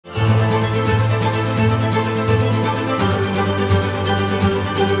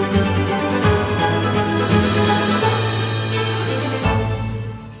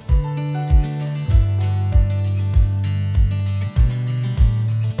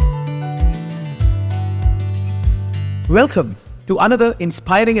Welcome to another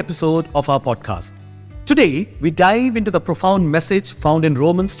inspiring episode of our podcast. Today, we dive into the profound message found in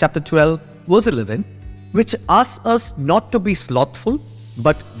Romans chapter 12, verse 11, which asks us not to be slothful,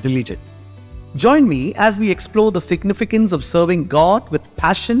 but diligent. Join me as we explore the significance of serving God with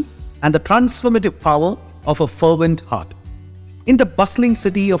passion and the transformative power of a fervent heart. In the bustling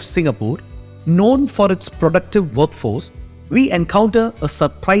city of Singapore, known for its productive workforce, we encounter a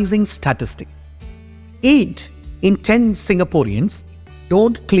surprising statistic. 8 in 10 Singaporeans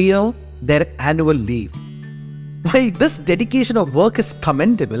don't clear their annual leave. While this dedication of work is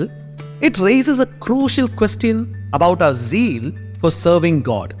commendable, it raises a crucial question about our zeal for serving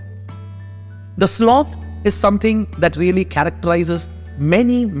God. The sloth is something that really characterizes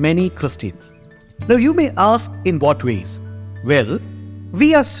many Christians. Now you may ask, in what ways? Well,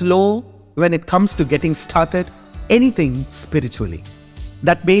 we are slow when it comes to getting started anything spiritually.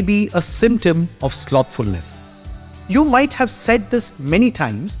 That may be a symptom of slothfulness. You might have said this many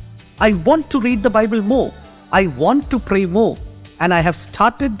times, I want to read the Bible more, I want to pray more, and I have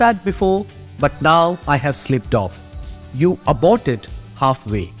started that before, but now I have slipped off. You aborted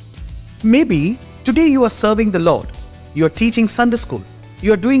halfway. Maybe today you are serving the Lord, you are teaching Sunday school,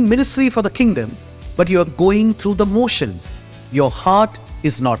 you are doing ministry for the kingdom, but you are going through the motions. Your heart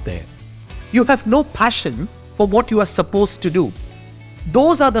is not there. You have no passion for what you are supposed to do.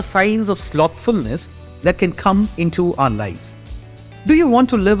 Those are the signs of slothfulness that can come into our lives. Do you want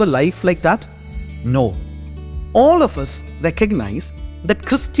to live a life like that? No. All of us recognize that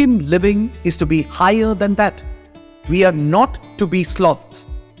Christian living is to be higher than that. We are not to be sloths.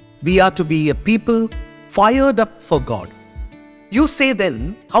 We are to be a people fired up for God. You say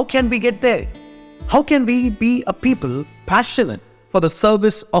then, how can we get there? How can we be a people passionate for the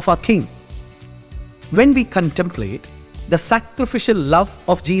service of our King? When we contemplate the sacrificial love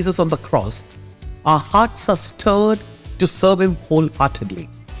of Jesus on the cross, our hearts are stirred to serve Him wholeheartedly.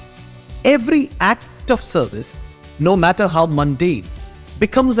 Every act of service, no matter how mundane,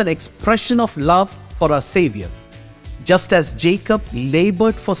 becomes an expression of love for our Savior. Just as Jacob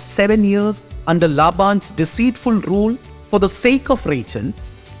labored for 7 years under Laban's deceitful rule for the sake of Rachel,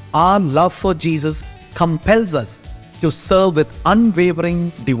 our love for Jesus compels us to serve with unwavering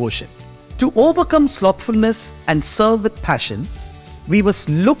devotion. To overcome slothfulness and serve with passion, we must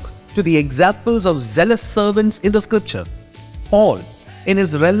look to the examples of zealous servants in the scripture. Paul, in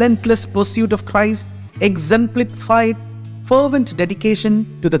his relentless pursuit of Christ, exemplified fervent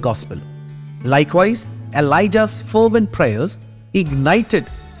dedication to the gospel. Likewise, Elijah's fervent prayers ignited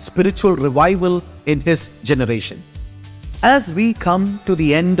spiritual revival in his generation. As we come to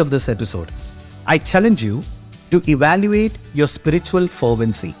the end of this episode, I challenge you to evaluate your spiritual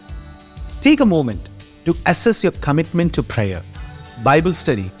fervency. Take a moment to assess your commitment to prayer, Bible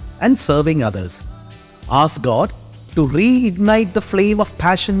study, and serving others. Ask God to reignite the flame of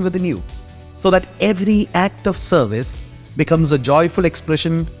passion within you so that every act of service becomes a joyful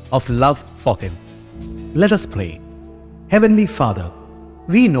expression of love for Him. Let us pray. Heavenly Father,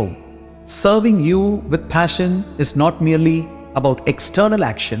 we know serving You with passion is not merely about external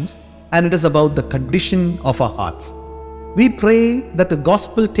actions, and it is about the condition of our hearts. We pray that the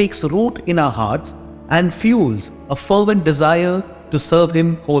gospel takes root in our hearts and fuels a fervent desire to serve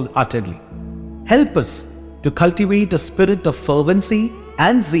Him wholeheartedly. Help us to cultivate a spirit of fervency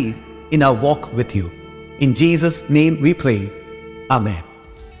and zeal in our walk with You. In Jesus' name we pray. Amen.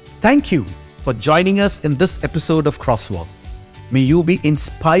 Thank you for joining us in this episode of Crosswalk. May you be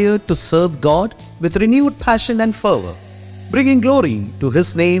inspired to serve God with renewed passion and fervor, bringing glory to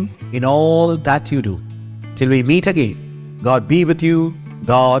His name in all that you do. Till we meet again, God be with you.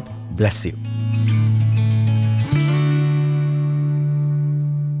 God bless you.